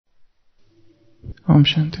Om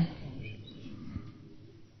Shanti.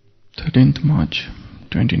 13th March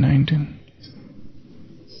 2019,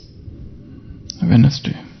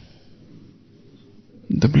 Wednesday.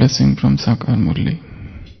 The blessing from Sakar Murli.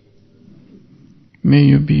 May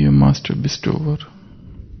you be a master bestower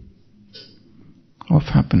of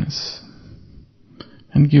happiness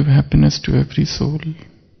and give happiness to every soul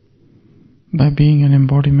by being an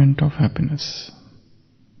embodiment of happiness.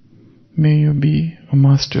 May you be a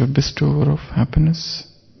master bestower of happiness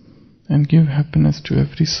and give happiness to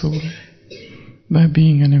every soul by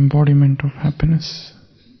being an embodiment of happiness.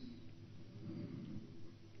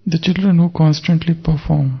 The children who constantly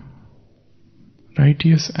perform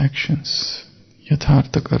righteous actions,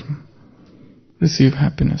 yathartha karma, receive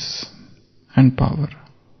happiness and power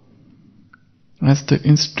as the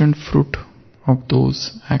instant fruit of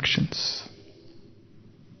those actions.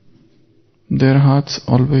 Their hearts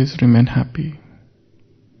always remain happy,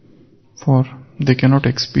 for they cannot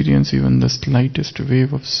experience even the slightest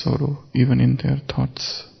wave of sorrow even in their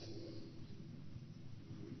thoughts.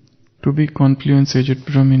 To be confluence aged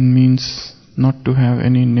Brahmin means not to have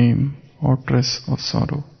any name or trace of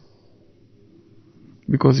sorrow,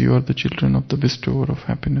 because you are the children of the bestower of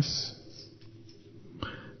happiness.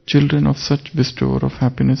 Children of such bestower of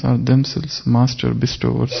happiness are themselves master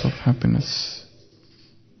bestowers of happiness.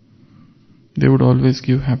 They would always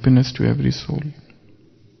give happiness to every soul.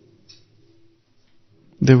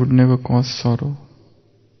 They would never cause sorrow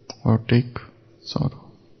or take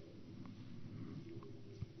sorrow.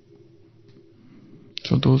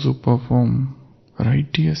 So those who perform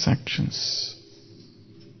righteous actions,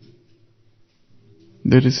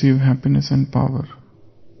 they receive happiness and power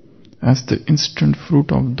as the instant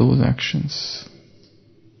fruit of those actions,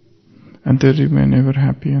 and they remain ever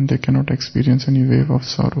happy and they cannot experience any wave of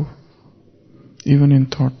sorrow, even in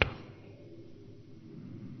thought.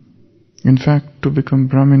 In fact, to become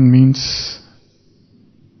Brahmin means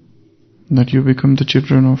that you become the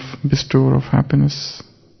children of bestower of happiness,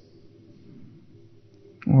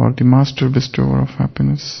 or the master bestower of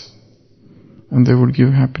happiness, and they would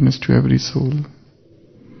give happiness to every soul.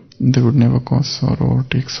 They would never cause sorrow or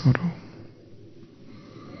take sorrow.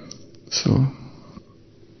 So,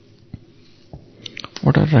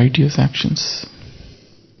 what are righteous actions?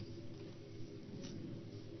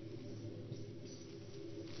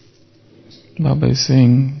 Baba is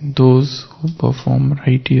saying, those who perform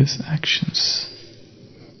righteous actions,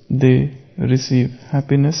 they receive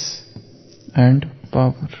happiness and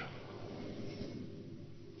power.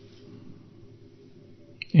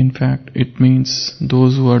 In fact, it means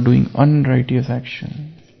those who are doing unrighteous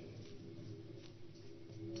action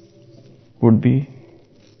would be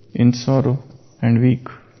in sorrow and weak.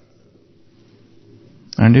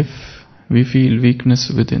 And if we feel weakness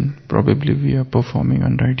within, probably we are performing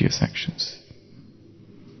unrighteous actions.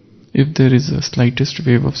 If there is a slightest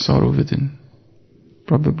wave of sorrow within,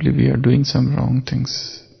 probably we are doing some wrong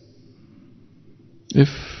things. If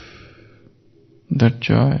that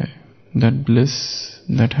joy, that bliss,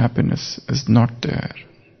 that happiness is not there,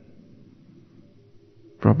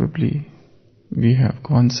 probably we have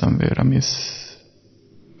gone somewhere amiss.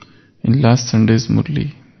 In last Sunday's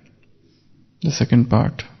Murli, the second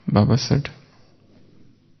part, Baba said,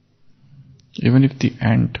 even if the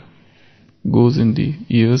ant goes in the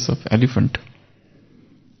ears of elephant,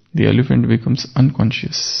 the elephant becomes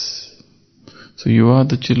unconscious. So you are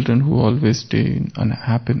the children who always stay in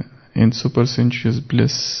unhappiness, in supersensuous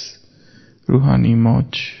bliss, Ruhani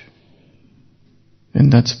Mauj. In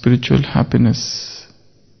that spiritual happiness,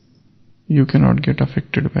 you cannot get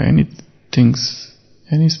affected by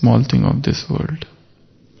any small thing of this world.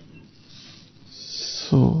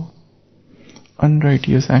 So,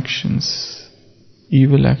 unrighteous actions,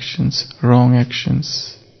 evil actions, wrong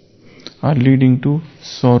actions are leading to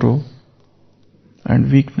sorrow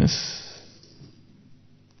and weakness.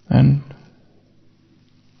 And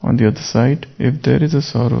on the other side, if there is a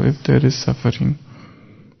sorrow, if there is suffering,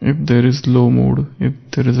 if there is low mood, if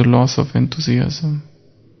there is a loss of enthusiasm,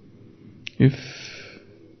 if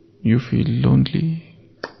you feel lonely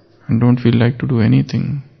and don't feel like to do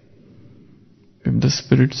anything, if the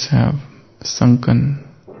spirits have sunken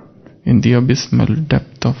in the abysmal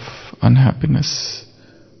depth of unhappiness,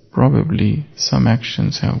 probably some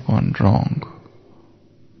actions have gone wrong.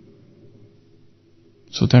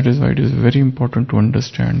 So that is why it is very important to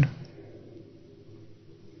understand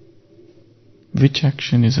which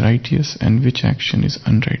action is righteous and which action is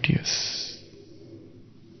unrighteous.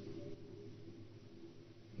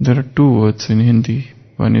 There are two words in Hindi.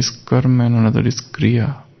 One is karma and another is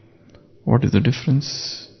kriya. What is the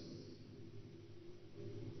difference?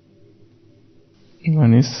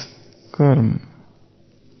 One is karma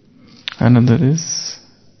Another is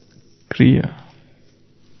kriya.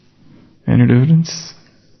 Any difference?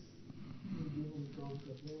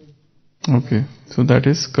 Okay, so that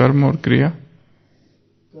is karma or kriya?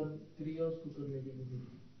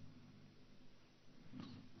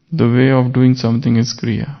 The way of doing something is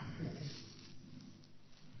kriya.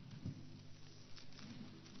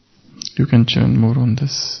 You can churn more on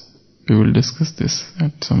this. We will discuss this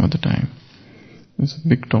at some other time. It's a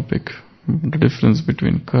big topic, the difference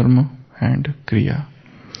between karma and kriya.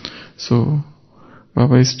 So,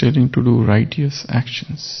 Baba is telling to do righteous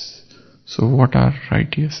actions. So, what are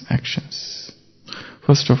righteous actions?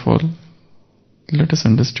 First of all, let us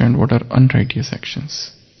understand what are unrighteous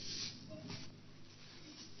actions.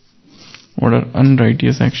 What are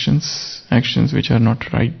unrighteous actions? Actions which are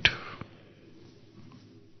not right.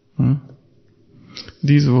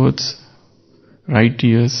 These words,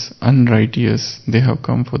 righteous, unrighteous, they have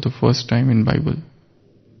come for the first time in Bible.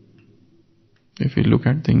 If we look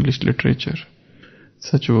at the English literature,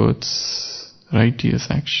 such words, righteous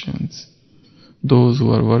actions, those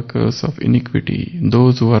who are workers of iniquity,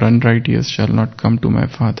 those who are unrighteous shall not come to my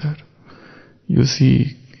Father. You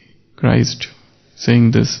see Christ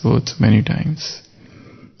saying these words many times.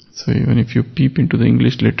 So even if you peep into the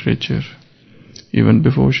English literature, even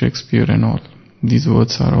before Shakespeare and all, these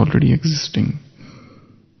words are already existing.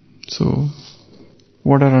 So,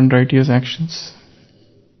 what are unrighteous actions?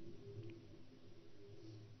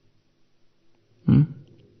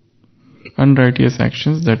 Unrighteous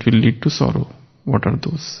actions that will lead to sorrow. What are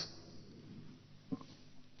those?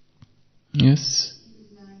 Yes?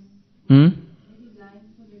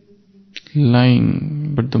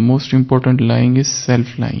 Lying. But the most important lying is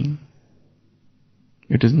self-lying.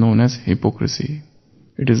 It is known as hypocrisy.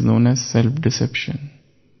 It is known as self-deception.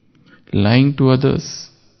 Lying to others,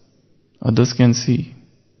 others can see.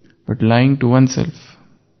 But lying to oneself,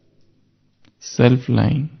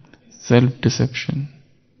 self-lying, self-deception,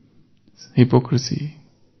 hypocrisy,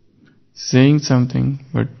 saying something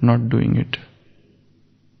but not doing it.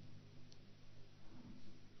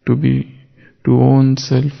 To own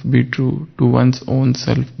self be true, to one's own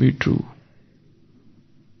self be true.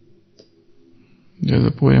 There's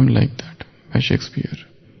a poem like that by Shakespeare.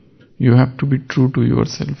 You have to be true to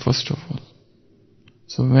yourself first of all.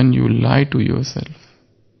 So when you lie to yourself,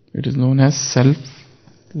 it is known as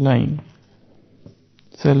self-lying,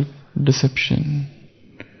 self-deception.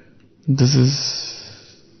 This is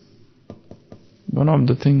one of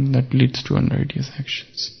the things that leads to unrighteous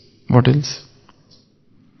actions. What else?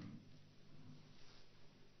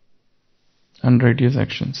 Unrighteous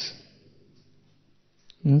actions.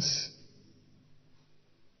 Yes?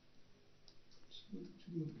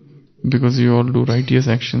 Because you all do righteous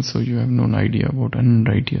actions, so you have no idea about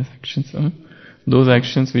unrighteous actions. Those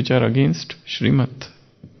actions which are against Srimad.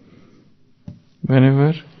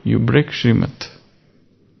 Whenever you break Srimad,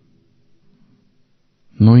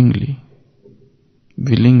 knowingly,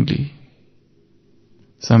 willingly,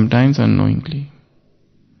 sometimes unknowingly,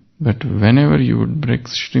 but whenever you would break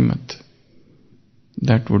Srimad,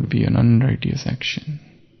 that would be an unrighteous action.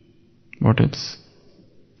 What else?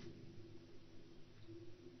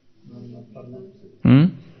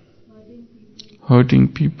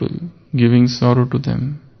 Hurting people, giving sorrow to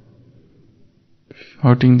them,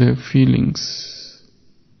 hurting their feelings,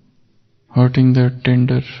 hurting their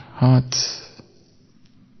tender hearts,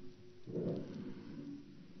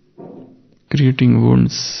 creating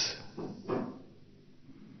wounds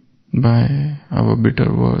by our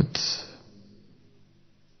bitter words,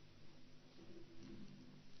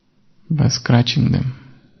 by scratching them.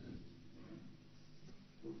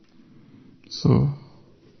 So,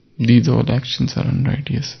 these all actions are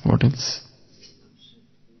unrighteous. What else?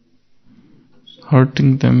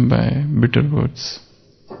 Hurting them by bitter words.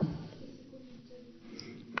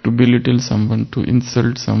 To belittle someone, to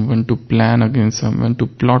insult someone, to plan against someone, to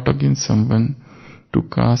plot against someone, to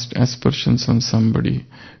cast aspersions on somebody,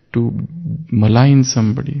 to malign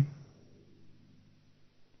somebody,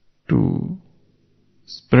 to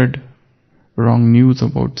spread wrong news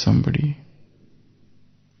about somebody.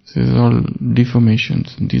 These are all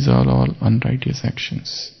defamations. These are all unrighteous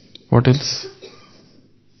actions. What else?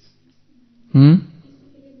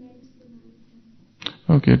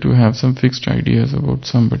 Okay, to have some fixed ideas about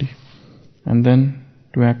somebody and then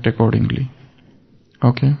to act accordingly.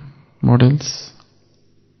 Okay, what else?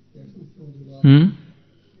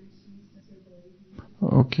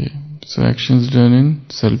 Okay, so actions done in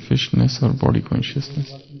selfishness or body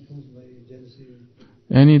consciousness.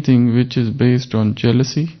 Anything which is based on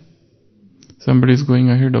jealousy. Somebody is going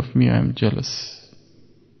ahead of me, I am jealous.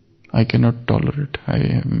 I cannot tolerate.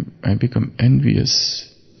 I become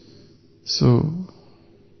envious. So,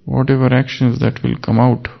 whatever actions that will come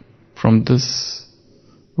out from this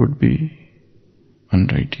would be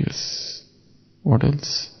unrighteous. What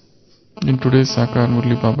else? In today's Sakar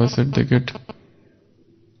Murli, Baba said they get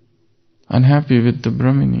unhappy with the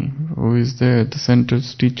Brahmini who is there, the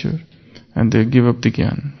center's teacher, and they give up the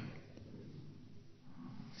Gyan.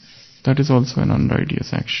 That is also an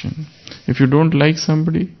unrighteous action. If you don't like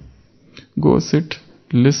somebody, go sit,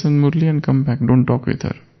 listen Murli and come back. Don't talk with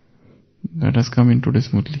her. That has come in today's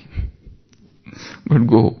Murli. But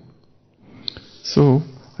go. So,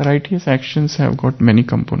 righteous actions have got many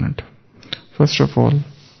components. First of all,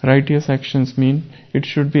 righteous actions mean it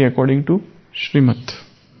should be according to Srimad.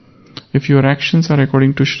 If your actions are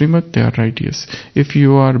according to Srimad, they are righteous. If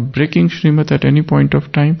you are breaking Srimad at any point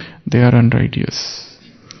of time, they are unrighteous.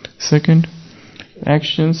 Second,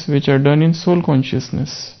 actions which are done in soul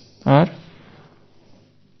consciousness are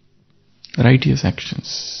righteous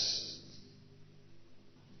actions.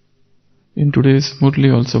 In today's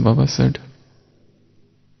Murli also Baba said,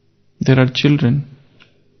 there are children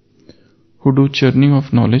who do churning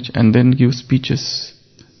of knowledge and then give speeches.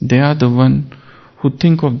 They are the one who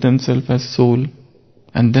think of themselves as soul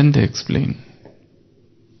and then they explain.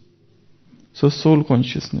 So soul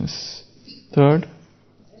consciousness. Third,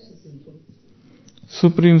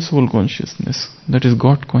 supreme soul consciousness, that is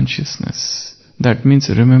God consciousness. That means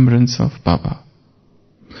remembrance of Baba.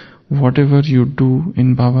 Whatever you do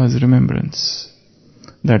in Baba's remembrance,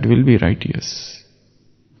 that will be righteous.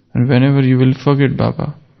 And whenever you will forget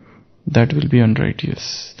Baba, that will be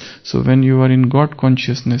unrighteous. So when you are in God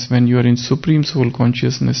consciousness, when you are in supreme soul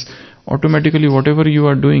consciousness, automatically whatever you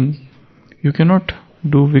are doing, you cannot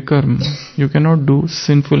do vikarma, you cannot do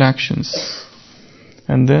sinful actions.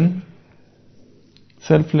 And then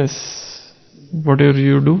selfless, whatever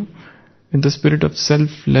you do in the spirit of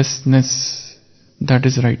selflessness, that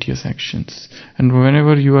is righteous actions. And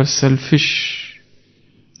whenever you are selfish,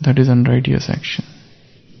 that is unrighteous action.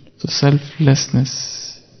 So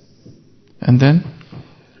selflessness. And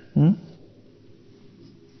then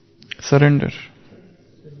surrender.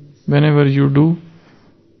 Whenever you do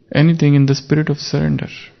anything in the spirit of surrender,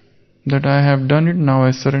 that I have done it, now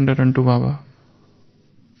I surrender unto Baba.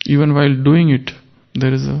 Even while doing it,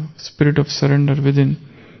 there is a spirit of surrender within.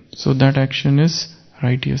 So that action is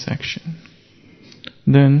righteous action.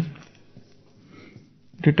 Then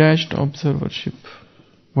detached observership.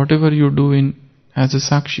 Whatever you do in as a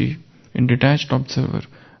Sakshi, in detached observer,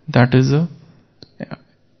 that is a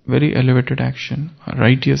very elevated action,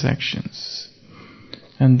 righteous actions.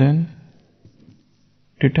 And then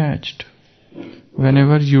detached.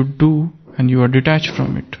 Whenever you do and you are detached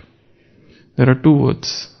from it, there are two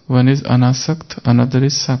words. One is anasakt, another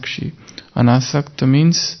is sakshi. Anasakt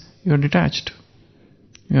means you are detached.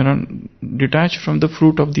 You are detached from the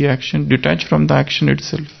fruit of the action, detached from the action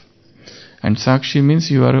itself. And sakshi means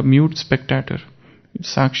you are a mute spectator.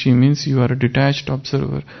 Sakshi means you are a detached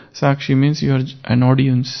observer. Sakshi means you are an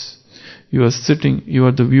audience. You are sitting, you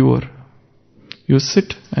are the viewer. You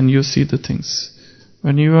sit and you see the things.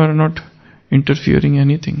 When you are not interfering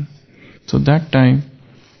anything. So that time,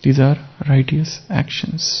 these are righteous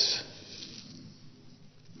actions.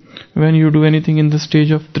 When you do anything in the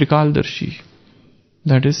stage of Trikaldarshi,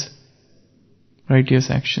 that is righteous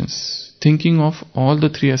actions. Thinking of all the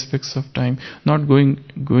three aspects of time, not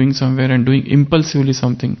going somewhere and doing impulsively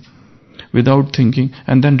something without thinking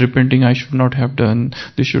and then repenting, I should not have done,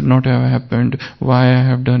 this should not have happened, why I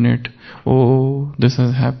have done it, oh, this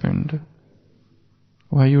has happened.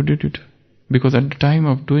 Why you did it? Because at the time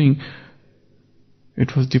of doing,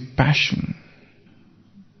 it was the passion.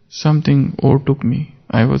 Something overtook me.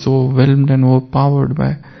 I was overwhelmed and overpowered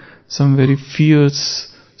by some very fierce,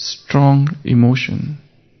 strong emotion.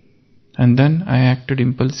 And then I acted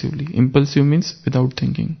impulsively. Impulsive means without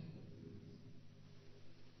thinking.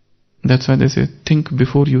 That's why they say, think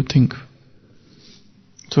before you think.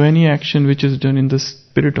 So any action which is done in the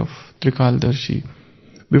spirit of Trikaldarshi,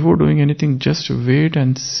 before doing anything, just wait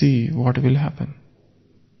and see what will happen.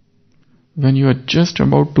 When you are just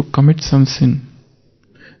about to commit some sin,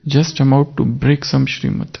 just about to break some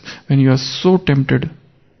Srimad, when you are so tempted,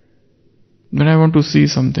 when I want to see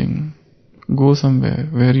something, go somewhere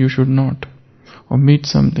where you should not, or meet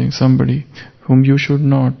somebody whom you should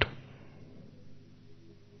not,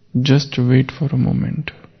 just wait for a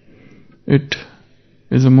moment. It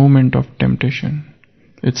is a moment of temptation.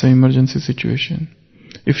 It's an emergency situation.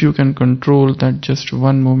 If you can control that just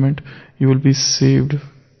one moment, you will be saved.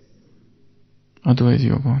 Otherwise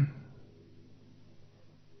you are gone.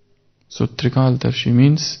 So Trikaldarshi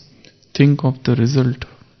means think of the result.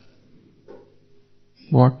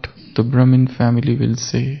 What the Brahmin family will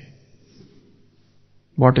say.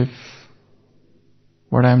 What if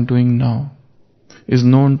what I am doing now is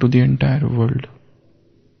known to the entire world?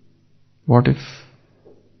 What if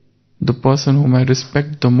the person whom I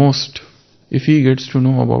respect the most, if he gets to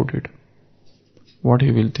know about it, what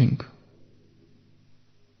he will think?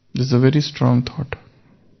 This is a very strong thought.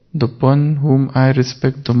 The one whom I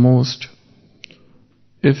respect the most,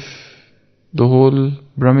 if the whole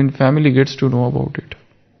Brahmin family gets to know about it,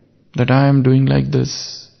 that I am doing like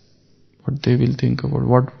this, what they will think about,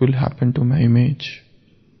 what will happen to my image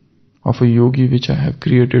of a yogi which I have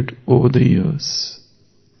created over the years.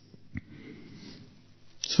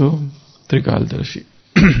 So, Trikaldarshi.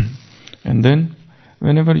 And then,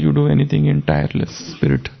 whenever you do anything in tireless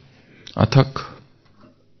spirit, athak,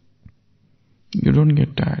 you don't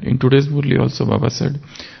get tired. In today's Murli also Baba said,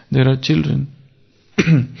 there are children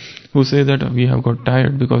who say that we have got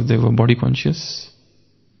tired because they were body conscious.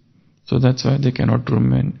 So that's why they cannot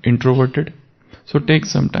remain introverted. So take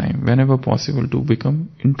some time, whenever possible, to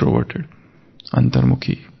become introverted,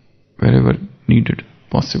 antarmukhi, wherever needed,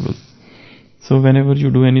 possible. So whenever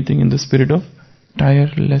you do anything in the spirit of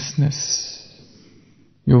tirelessness,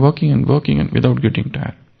 you're working and without getting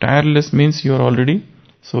tired. Tireless means you are already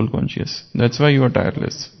soul conscious. That's why you are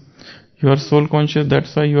tireless. You are soul conscious,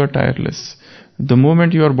 that's why you are tireless. The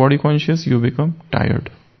moment you are body conscious, you become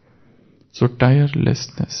tired. So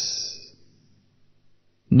tirelessness,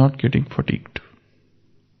 not getting fatigued,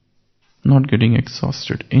 not getting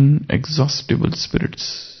exhausted, inexhaustible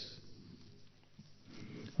spirits.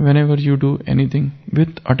 Whenever you do anything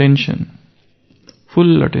with attention,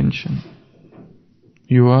 full attention,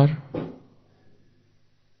 you are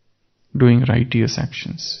doing righteous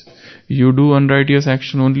actions. You do unrighteous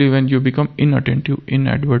action only when you become inattentive,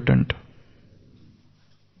 inadvertent.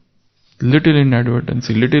 Little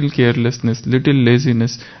inadvertency, little carelessness, little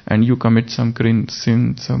laziness, and you commit some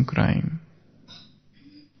sin, some crime.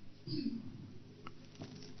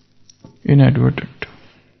 Inadvertent.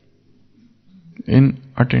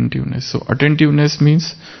 Inattentiveness. So attentiveness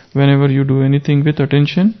means whenever you do anything with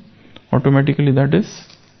attention, automatically that is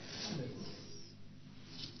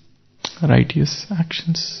righteous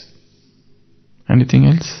actions. Anything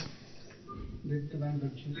else?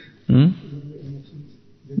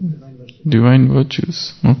 Divine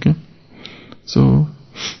virtues. Okay. So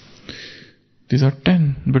these are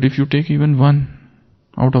 10. But if you take even one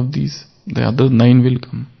out of these, the other 9 will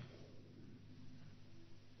come.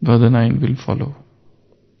 The other 9 will follow.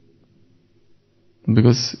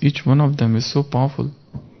 Because each one of them is so powerful.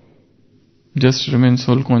 Just remain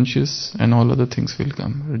soul conscious and all other things will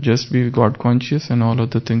come. Just be God conscious and all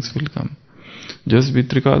other things will come. Just be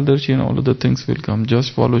Trikaldarshi and all other things will come.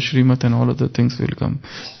 Just follow Srimat and all other things will come.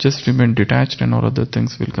 Just remain detached and all other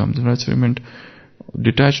things will come. Just remain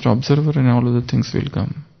detached observer and all other things will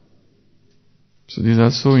come. So these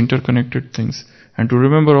are so interconnected things. And to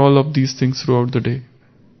remember all of these things throughout the day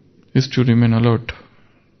is to remain alert,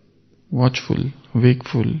 watchful,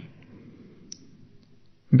 wakeful.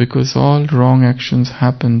 Because all wrong actions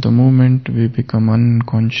happen the moment we become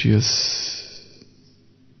unconscious.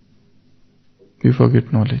 We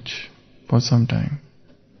forget knowledge for some time.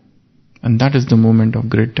 And that is the moment of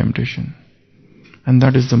great temptation. And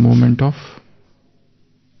that is the moment of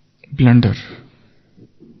blunder.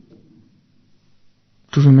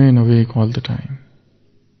 To remain awake all the time.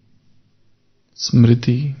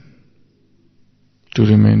 Smriti, to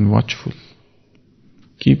remain watchful.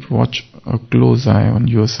 Keep a close eye on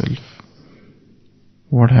yourself.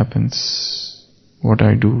 What happens? What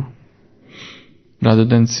I do? Rather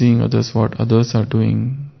than seeing others, what others are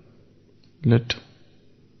doing, let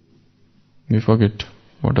me forget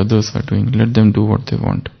what others are doing. Let them do what they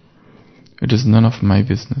want. It is none of my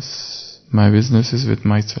business. My business is with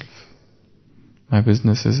myself. My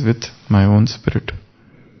business is with my own spirit.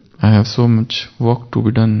 I have so much work to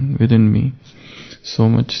be done within me. So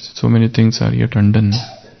many things are yet undone.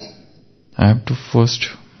 I have to first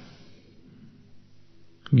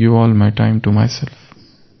give all my time to myself.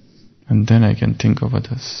 And then I can think of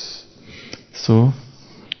others. So,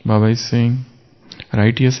 Baba is saying,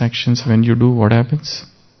 righteous actions, when you do, what happens?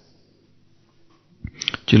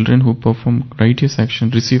 Children who perform righteous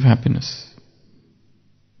action receive happiness.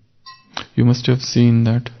 You must have seen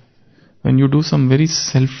that when you do some very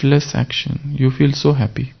selfless action, you feel so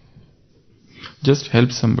happy. Just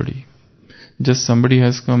help somebody. Just somebody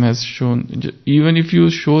has come, has shown. Even if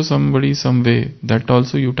you show somebody some way, that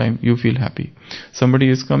also you feel happy. Somebody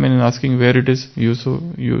is coming and asking where it is. You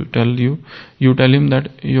tell him that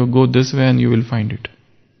you go this way and you will find it.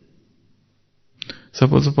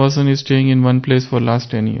 Suppose a person is staying in one place for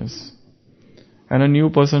last 10 years, And a new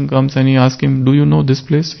person comes and he asks him, do you know this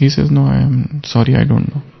place? He says, no, I am sorry, I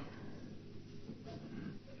don't know.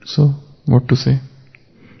 So, what to say?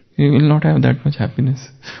 You will not have that much happiness.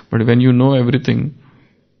 But when you know everything,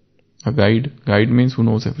 a guide means who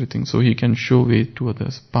knows everything. So he can show way to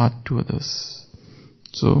others, path to others.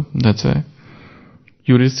 So, that's why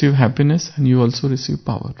you receive happiness and you also receive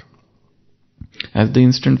power. As the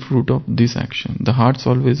instant fruit of this action, the hearts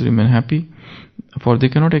always remain happy, for they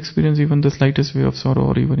cannot experience even the slightest way of sorrow,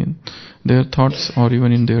 or even in their thoughts, or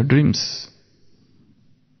even in their dreams.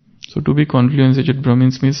 So to be confluence-aged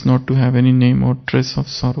Brahmins means not to have any name or trace of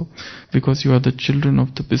sorrow, because you are the children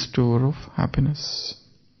of the bestower of happiness.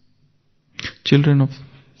 Children of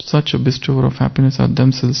such a bestower of happiness are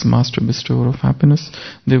themselves master bestower of happiness.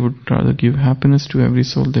 They would rather give happiness to every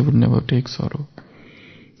soul, they would never take sorrow.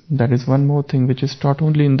 That is one more thing which is taught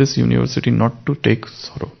only in this university, not to take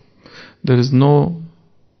sorrow. There is no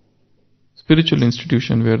spiritual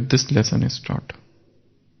institution where this lesson is taught.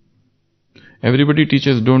 Everybody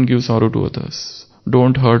teaches don't give sorrow to others,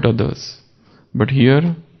 don't hurt others. But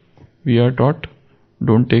here we are taught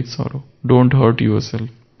don't take sorrow, don't hurt yourself,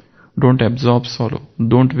 don't absorb sorrow,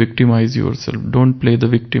 don't victimize yourself, don't play the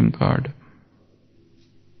victim card.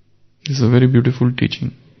 This is a very beautiful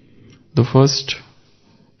teaching. The first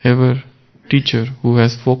ever teacher who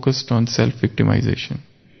has focused on self-victimization.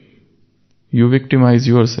 You victimize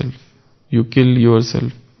yourself, you kill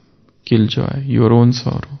yourself, kill joy, your own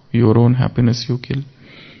sorrow, your own happiness you kill.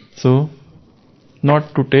 So,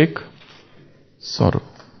 not to take sorrow.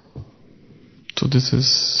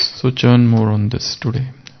 So churn more on this today.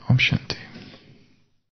 Om Shanti.